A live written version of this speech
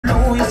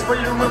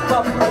уязвлю, мы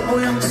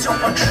попробуем все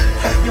подшить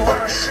и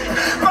ворошить.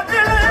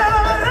 Мобильные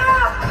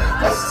номера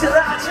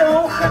постирать,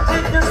 а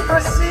уходить не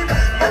спросить.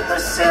 Нету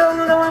сил,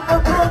 но давай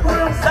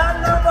попробуем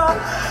заново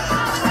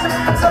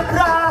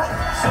забрать,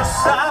 все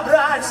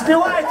собрать.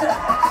 Сбивайте!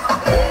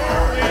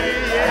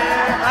 Белые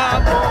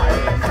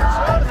обои,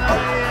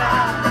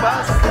 черная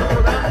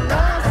посуда,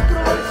 нас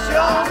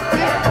кручет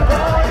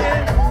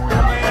прибоем.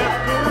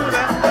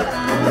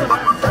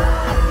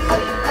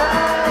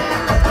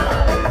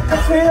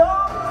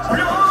 Кофеек,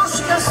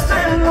 плюшки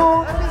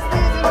стынут.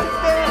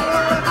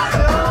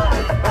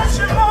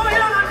 Почему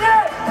я на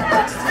ней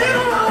так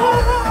сдвину?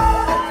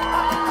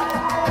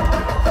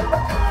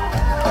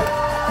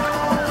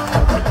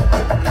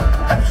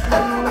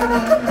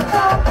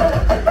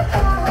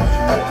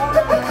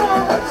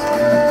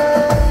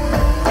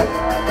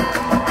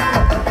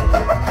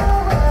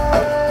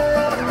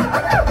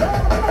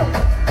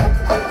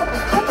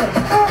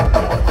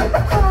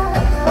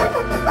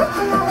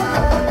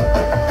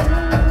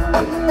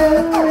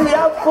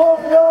 Я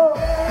помню,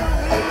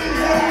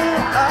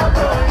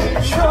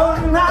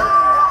 черная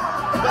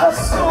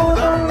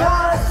посуда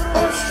нас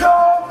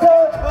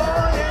хрущевкой.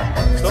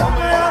 Кто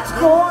мы,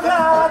 откуда,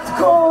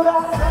 откуда?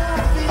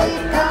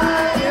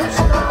 Забегаем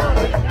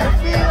шторы,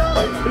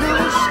 кофеек,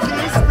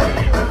 плюшки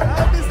стынут.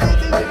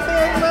 Объясните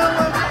теперь нам,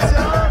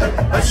 актеры,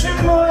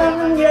 Почему я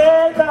не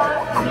это?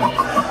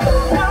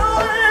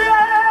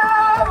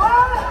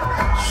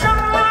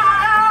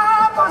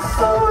 Черная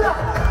посуда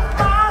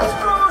нас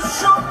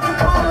хрущевкой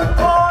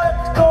покупает.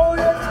 Кто и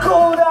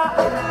откуда?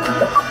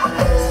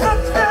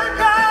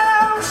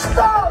 Задвигаем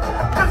что?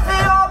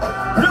 Кофеек,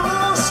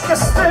 плюшки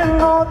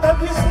стынут.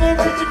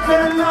 Объясните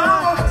теперь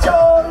нам,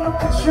 актер,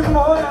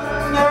 почему я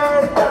не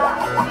это?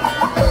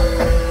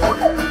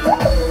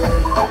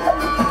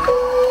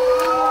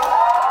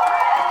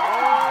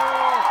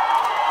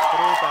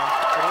 Круто,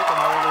 круто,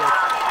 молодец.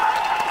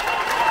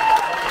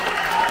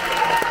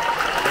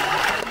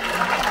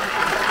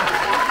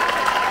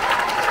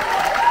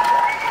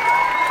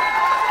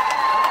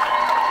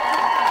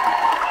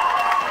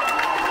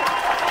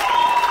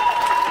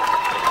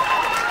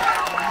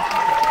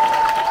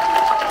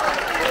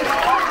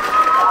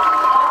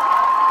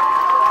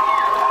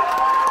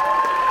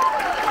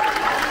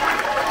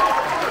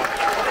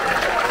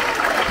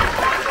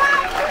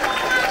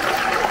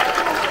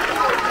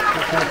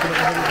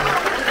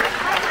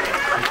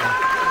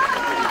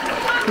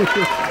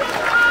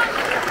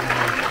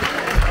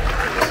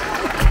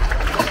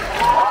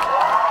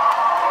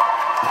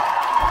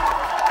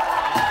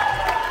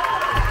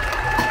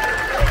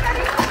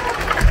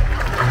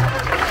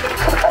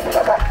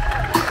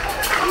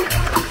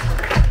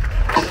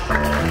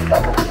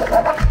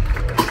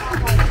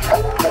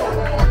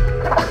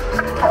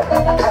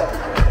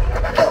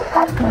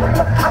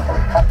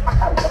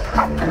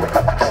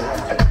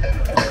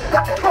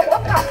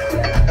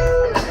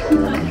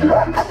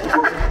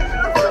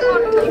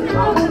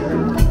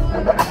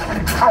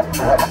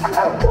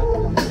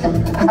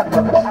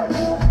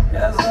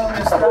 Я знал,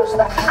 мне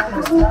страшно,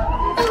 не знаю.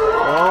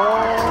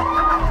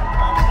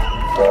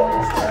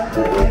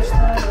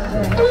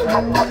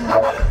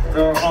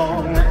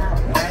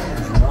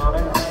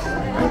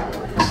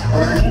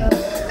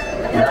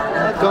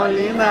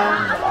 Коліна.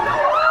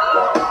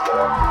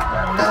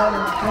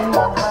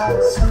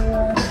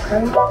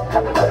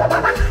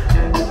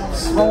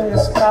 Свої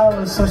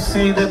справи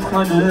сусіди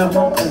пхнуть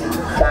лягнути.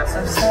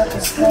 Це все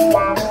після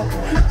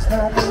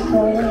знати,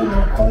 коли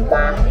не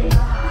коли.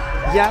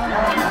 Я.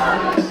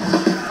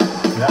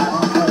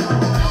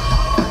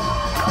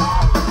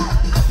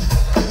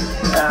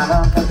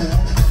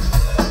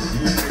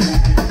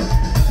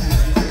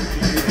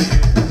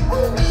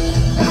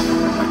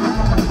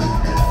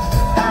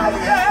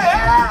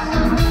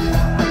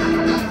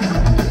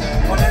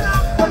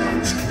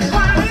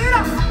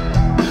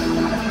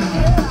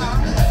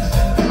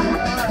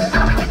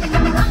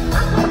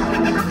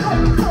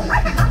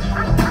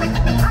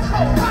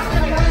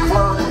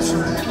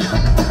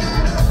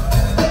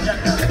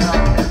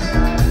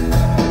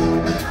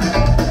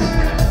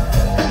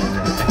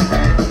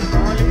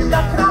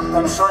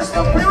 Щось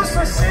то плюс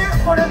усіх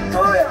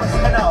порятує,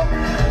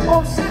 у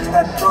всіх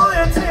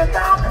татує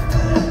цвітак,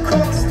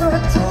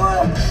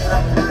 конститує,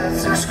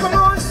 трапляється ж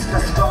комусь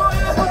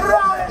казкої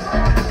герої.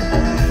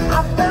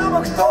 А в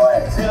тебе хто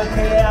є,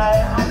 тільки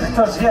я, а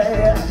хто ж я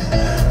є?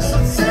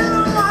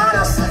 Суцільна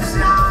моя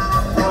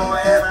соціальна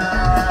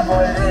провина,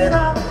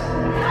 боліна.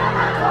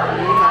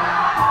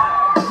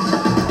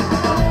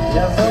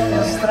 Я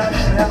думаю,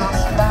 страшне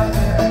насправді.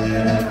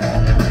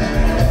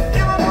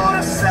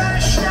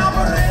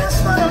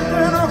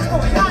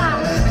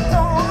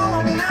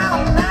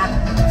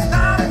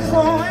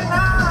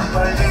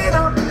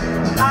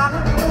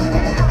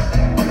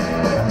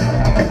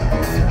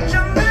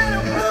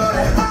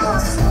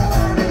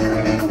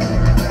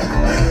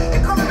 І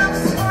коли нам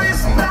свої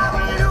справи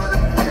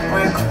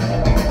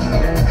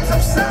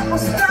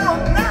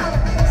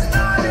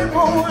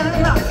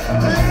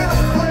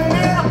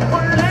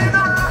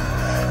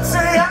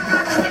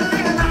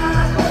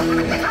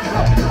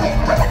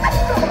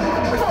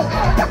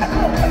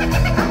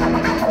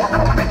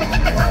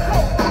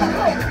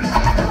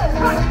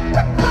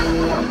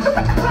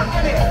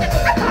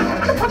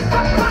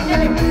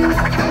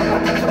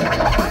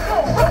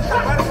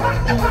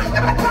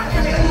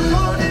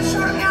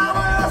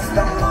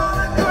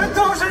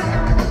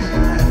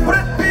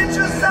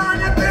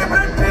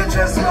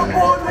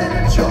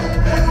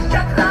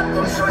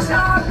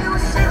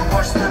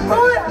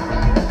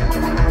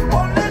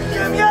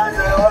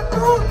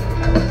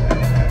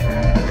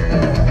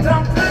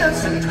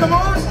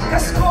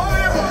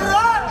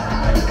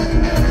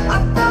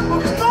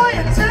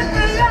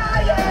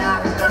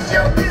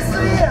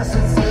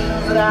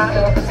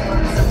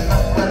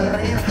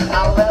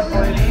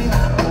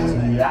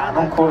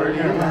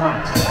Полина.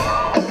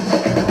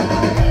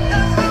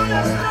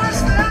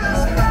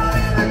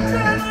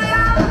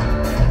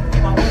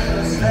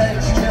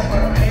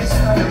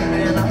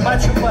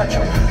 Бачу,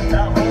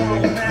 та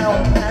головне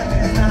одне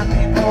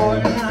пізнати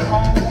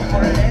больно,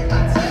 коліна,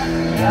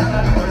 я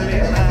на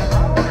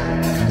колінах.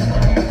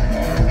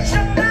 Чи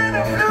не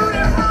люблю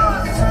його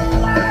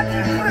сладі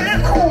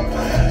крику?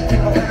 І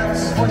коли на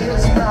свої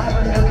справи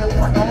люди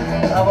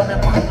пхнуть, а вони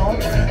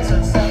пхнуть, це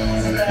все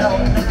пусте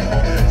одне,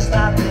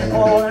 знати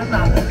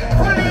больно,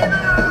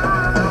 коліна.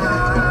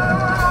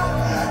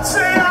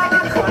 Це я на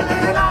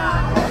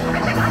колінах.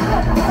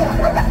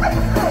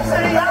 Це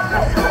я на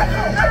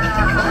колінах.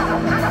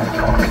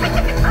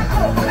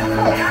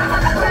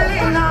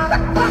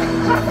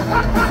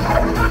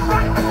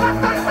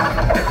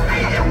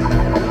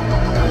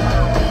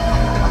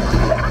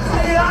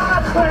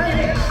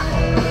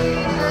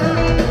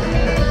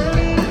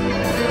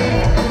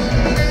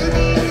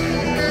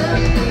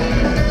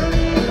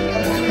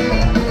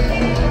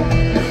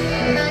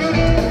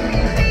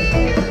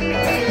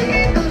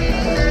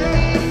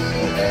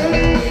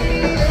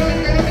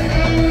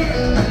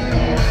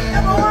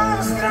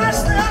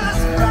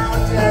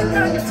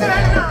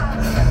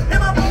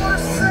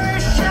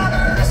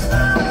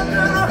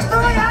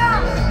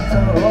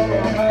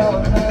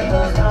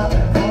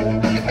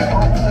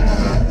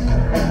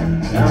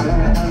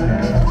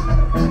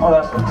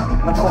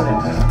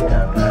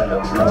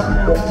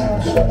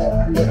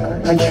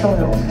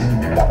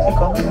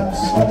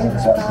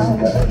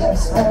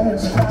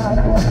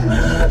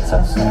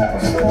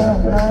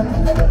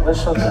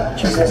 Лише одне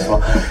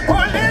число.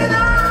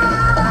 Поліна!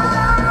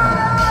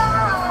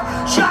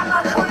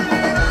 Чорна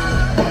коліна!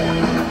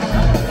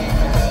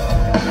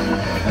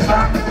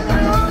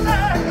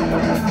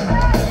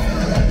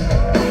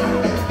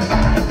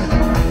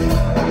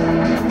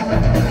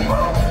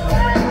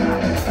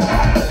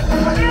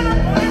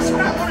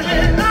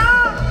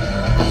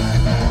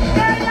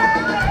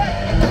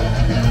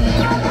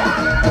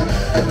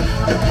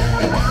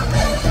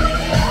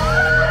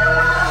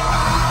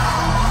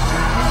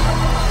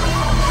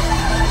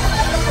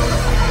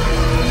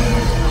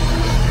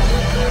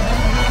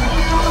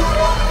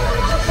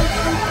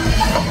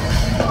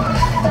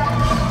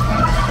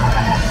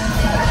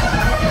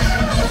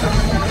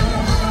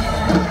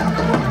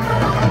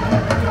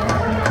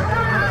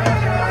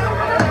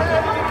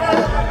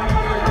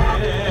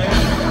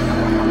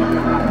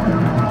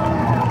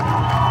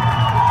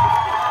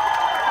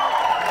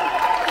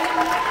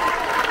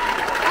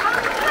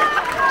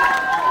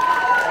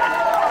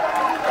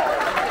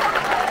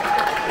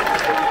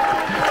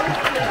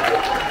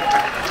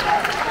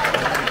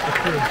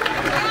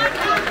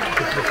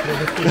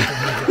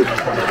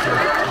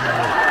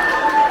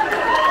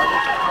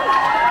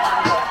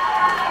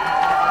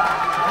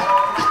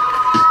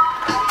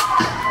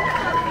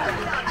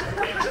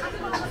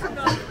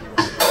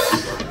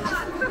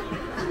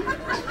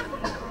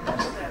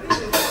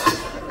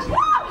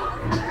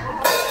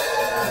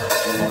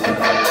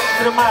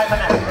 Тримай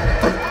мене.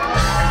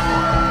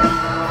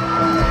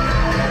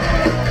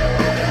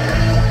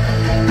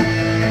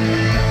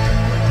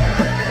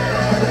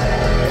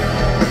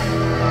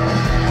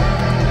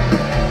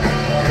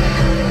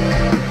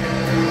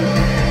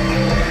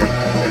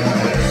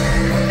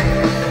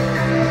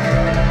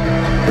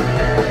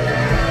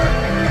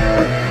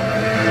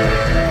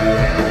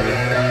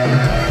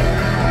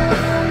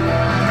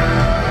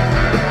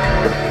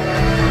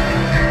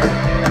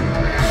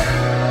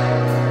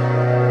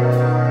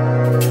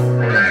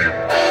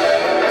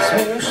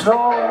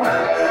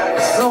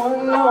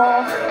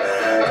 Сумно,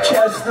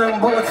 чесним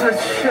бути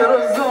чи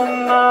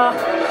розумно.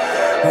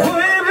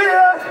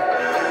 Вибір,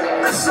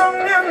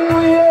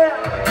 несумнівно є.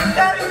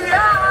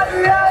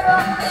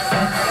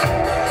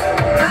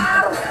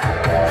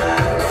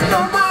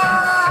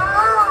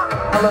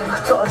 Але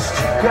хтось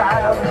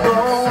чекає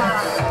вдома.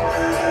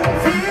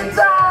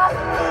 Вітай,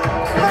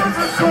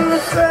 музику на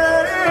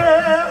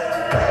серії.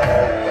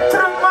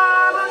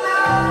 Тримай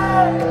мене,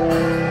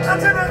 а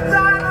ти не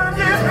дай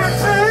мені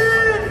піти.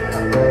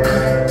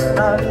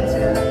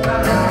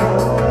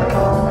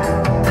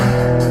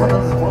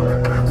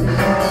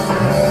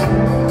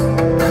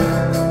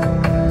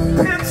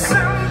 Під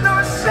цим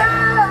душа,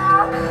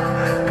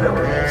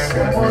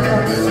 дивися, можна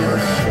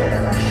ще.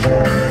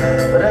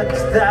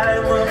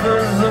 Рекдаємо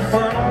без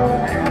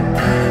зупину,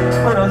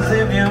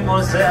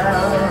 розіб'ємося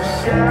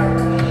ще.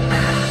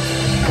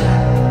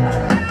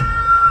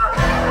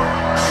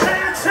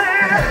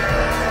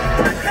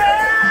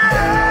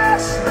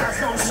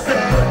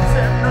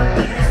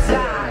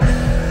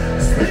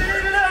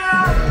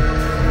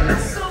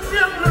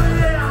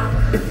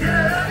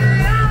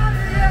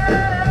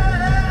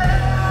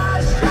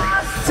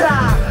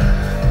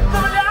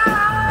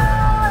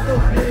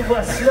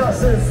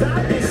 Сльози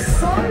замість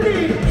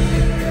солі.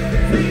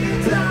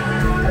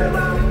 Вітаю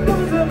вам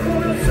музику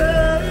на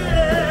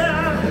серії.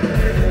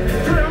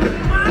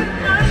 Тримай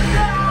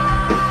мене,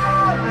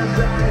 не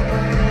дай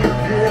мені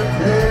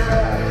піти.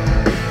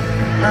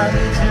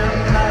 Навіть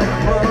на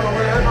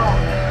хвилину,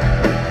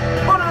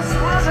 бо не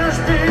зможеш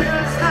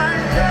більш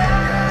знайти.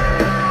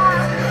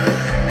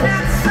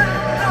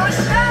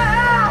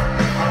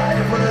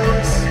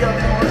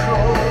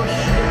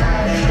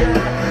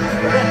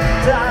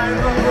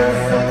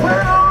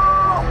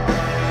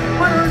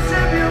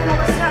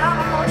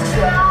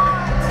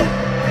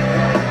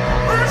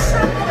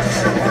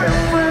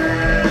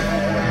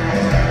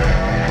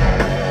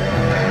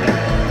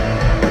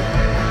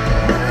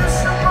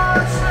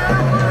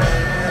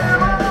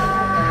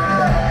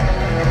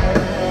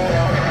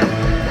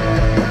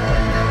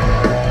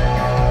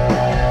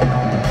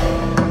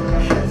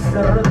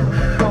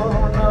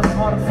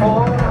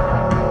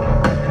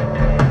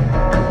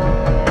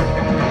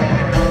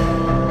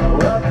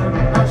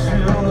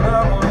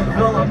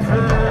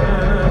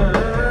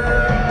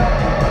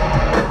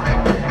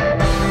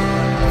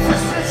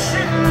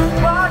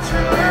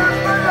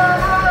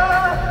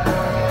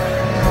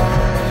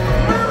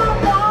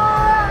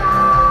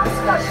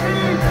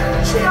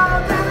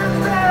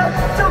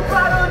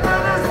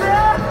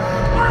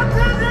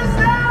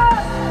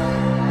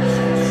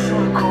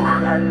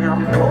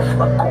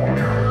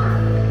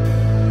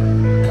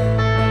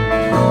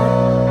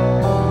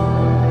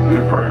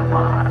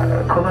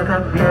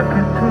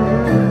 веки ти.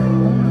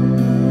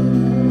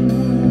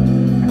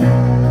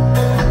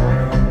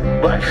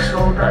 Бач,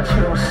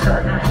 солдатів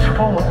садять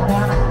по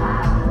вагону,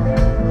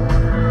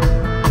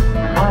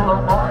 мало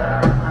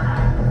море.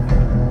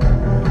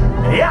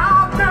 Я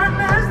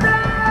не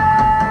знаю,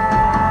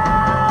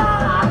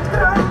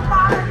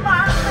 тримай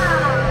мене.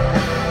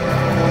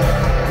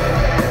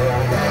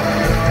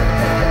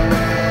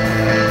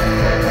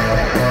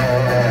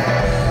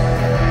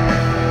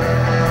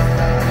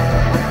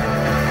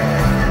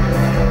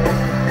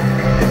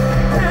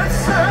 Ти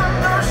цим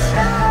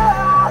душа,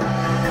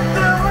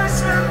 дивись,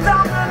 він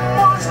там не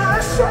може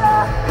ще.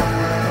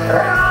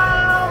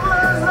 Реально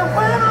без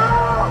запину,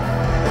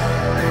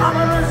 а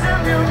ми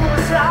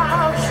розіб'ємося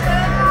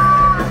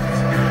вщент.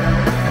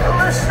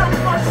 Лише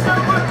може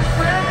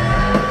бути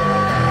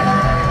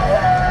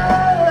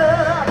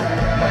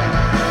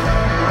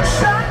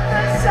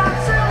лишайтеся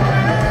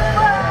цілими.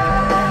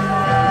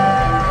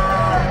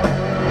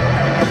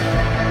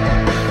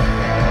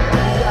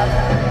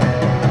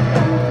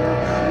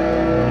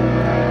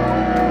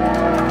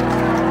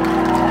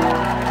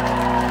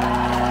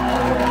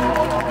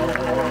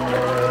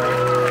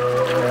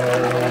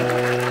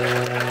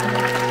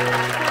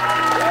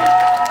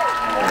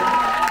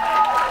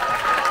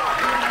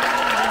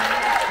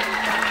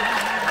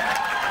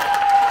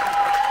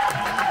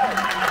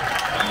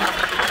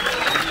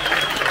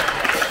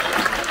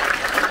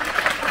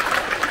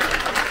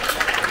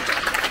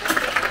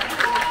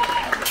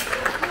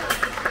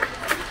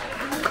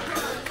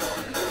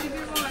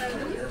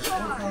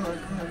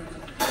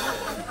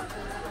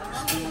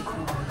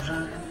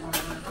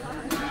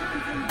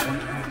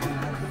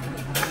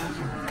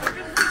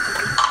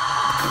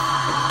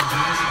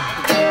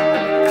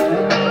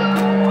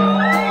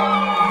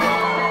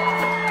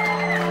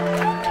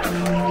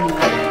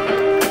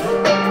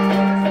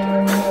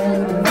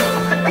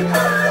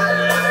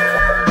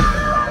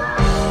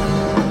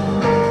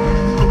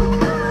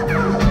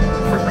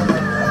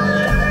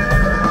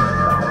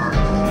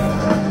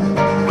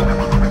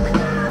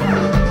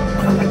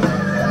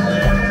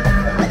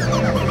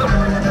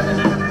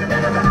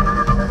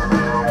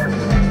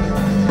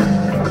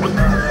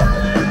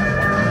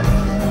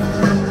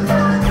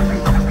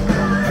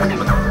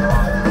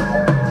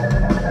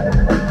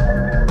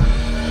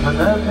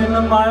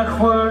 Немає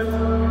хвиль,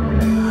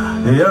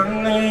 я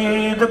не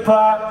їду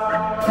пар,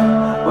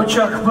 в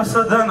очах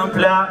посадено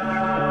пляж,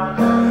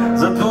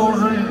 за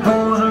дуже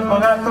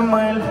багато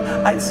миль,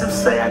 а це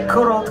все як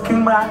короткий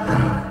метр,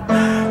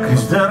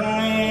 крізь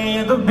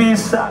терни до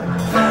біса,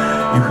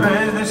 і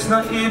гризись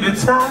на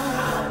ібіцях,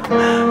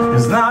 і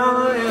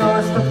знала і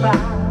ось тепер,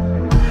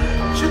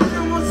 чи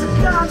ти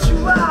музикант,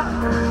 чувак,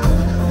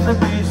 на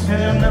пісню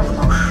не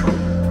вкушу,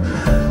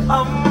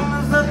 а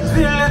мене за 2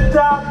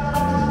 літа.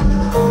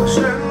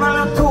 Ще на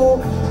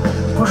люту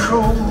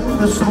пишу,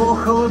 не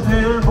слухали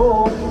твій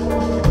альбом,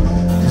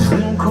 з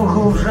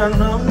нікого вже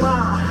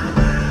нема,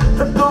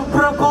 так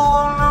добре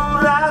було нам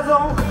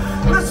разом,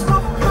 не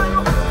слухаю.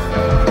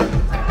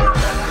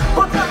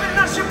 Бо там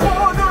і наші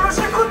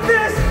подорожі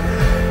кудись,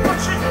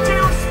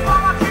 почуттів,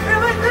 спалах і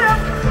білий дим,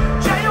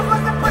 я його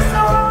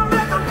записала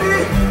не тобі,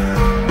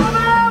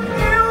 мене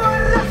обніли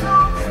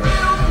разом з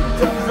ним.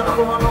 Там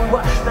заховано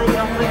ваш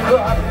таємний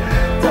код,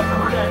 та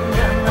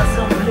кохання на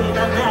землі,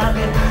 на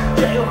небі.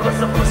 Я його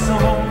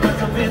записував на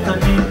тобі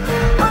тоді.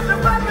 А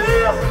тепер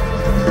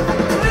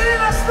твій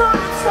на 100%,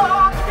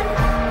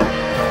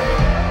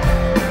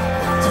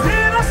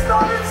 твій на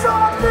 100%.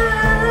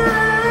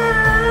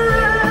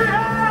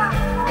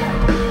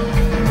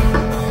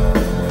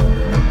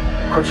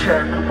 Хоча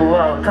я не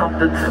бував там,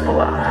 де ти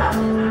була,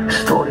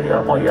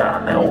 історія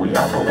моя не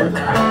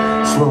уявлена.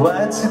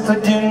 Слова ці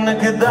тоді не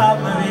кидав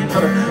на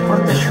вітер, про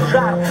те, що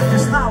жар ти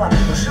знала,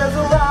 лише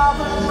за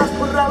лави нас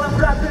пограли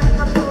брати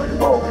на той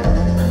бок.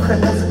 Хай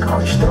музика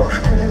хоч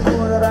трошки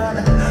лікує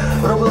рани,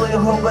 робили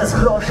його без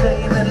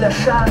грошей і не для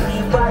шани,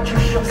 і бачу,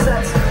 що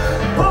все це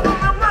було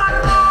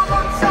намарно,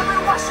 саме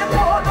ваші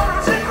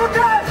подорожі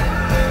кудись,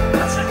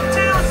 на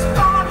житті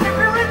спалах і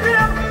білий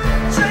дим,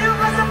 що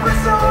його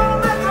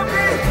записував не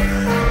тобі,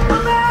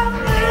 мене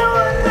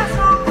обніли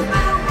разом з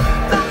ним,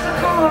 там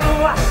заховано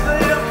ваш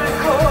таємний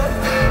код,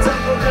 це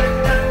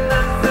кохання на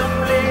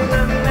землі,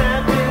 на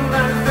небі,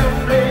 на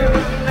землі,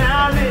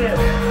 на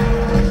небі.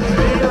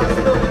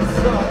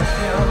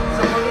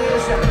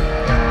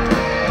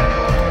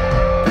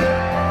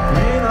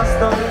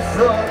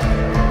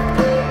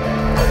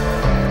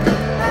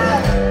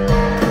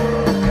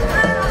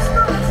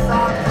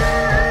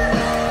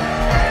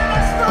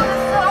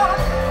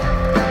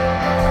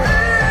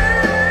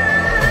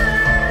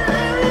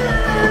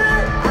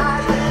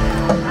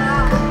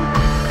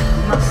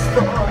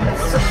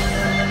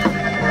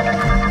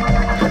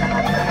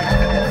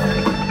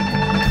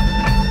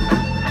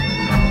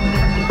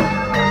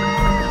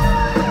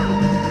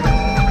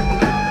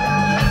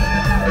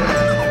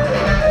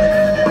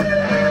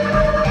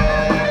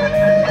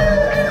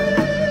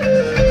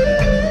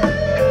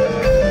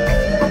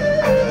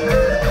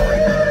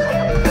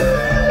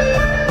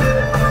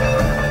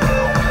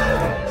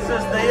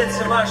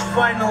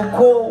 Final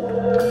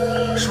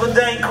call.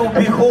 швиденько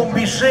бігом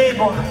біжи,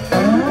 бо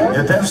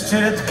я теж ці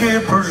рядки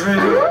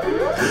прожив.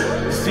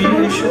 З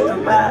тією, що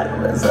тепер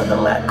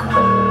задалеко.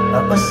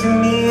 А ось і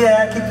мій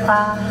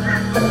екіпаж,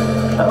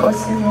 а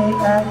ось і мій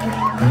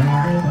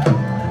екіпаж,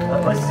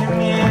 а ось і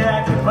мій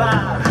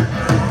екіпаж.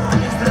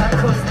 І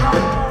зранку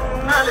знову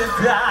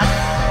налітає.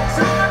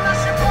 Це на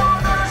наші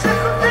подорожі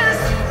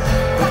кудись,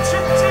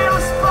 почуттів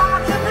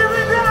спаки не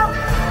видав.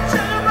 Чи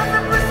люба не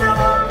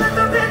писало не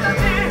тобі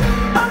тоді,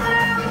 але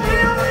я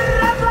білий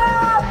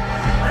рядом,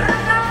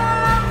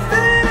 рядом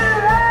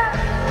стире.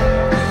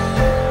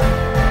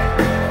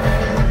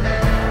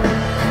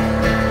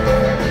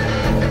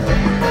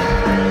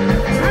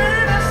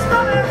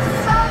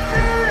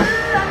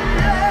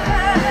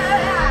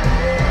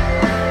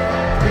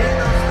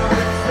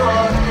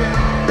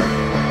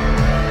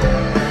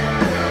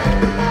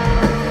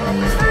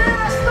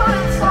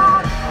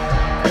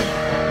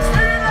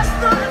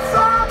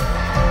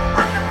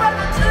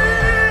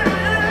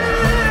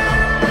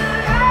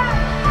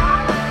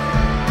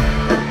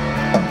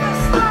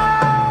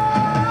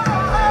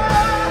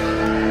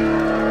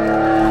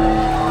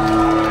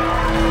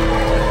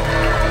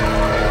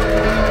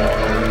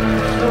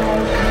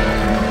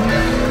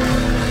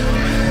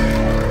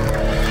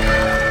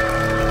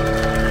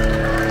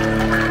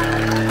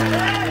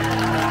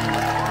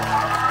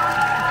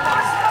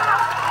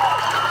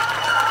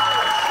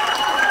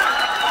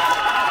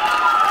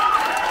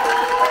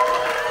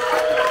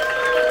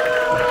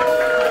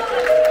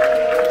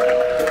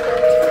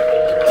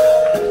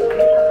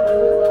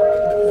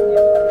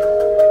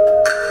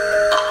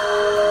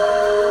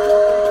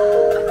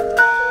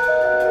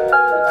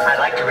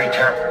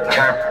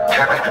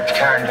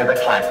 Turn to the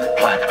classics.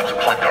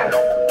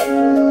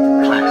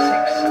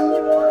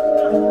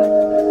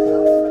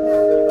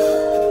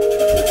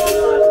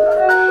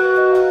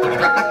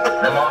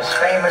 The most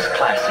famous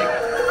classic.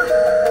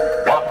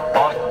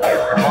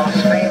 The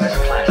most famous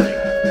classic.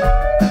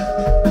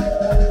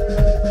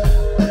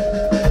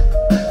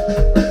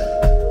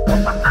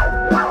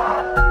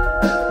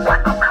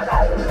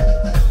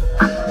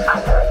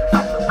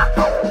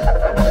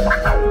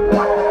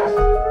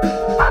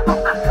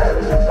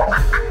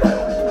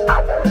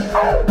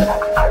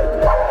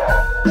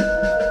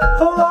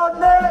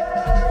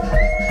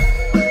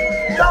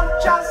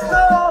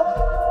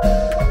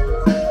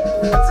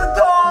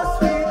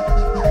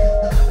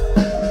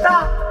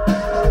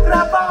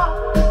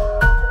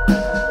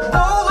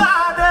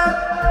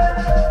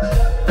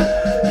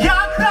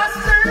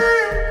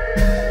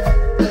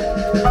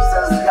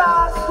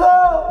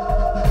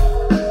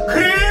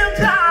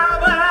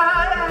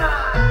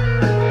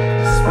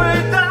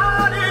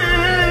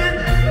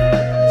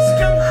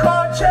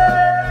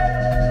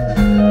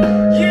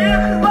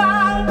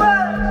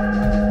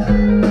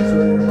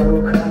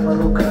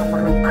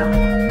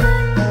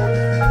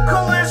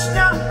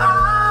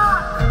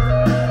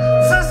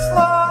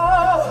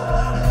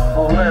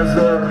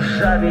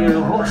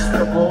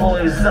 Гостро було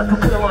і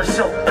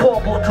затопилося в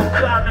побуту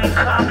камінь.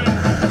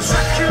 За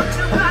ким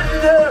ти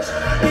найдеш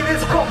і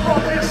від кого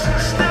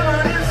прийшиш, не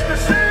мені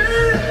скажи.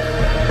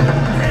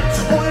 Від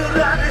твою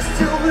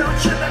радість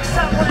вивчи так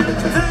само, як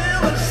ти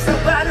лиш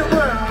себе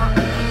любив.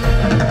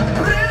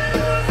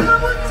 Прийду з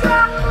забуття,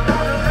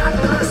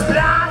 одразу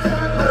розпляжу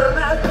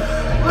інтернет.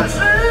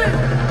 Лежи,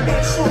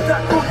 іншу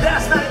таку, де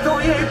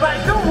знайду їй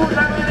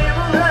байдуже.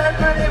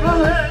 Мені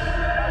болить.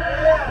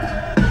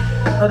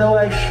 Ну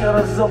давай ще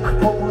разок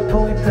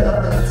побудуйте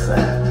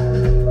рецепт.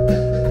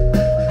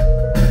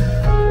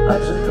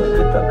 Адже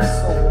тобі так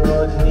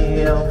сумно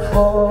одні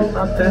авто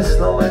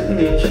натиснули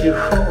інші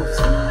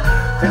фуз.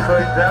 Тихо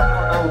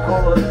йдемо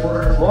навколо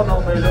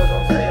бурбоном і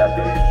льодом, та я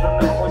більше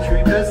не хочу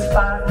йти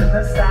спати,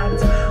 не сядь.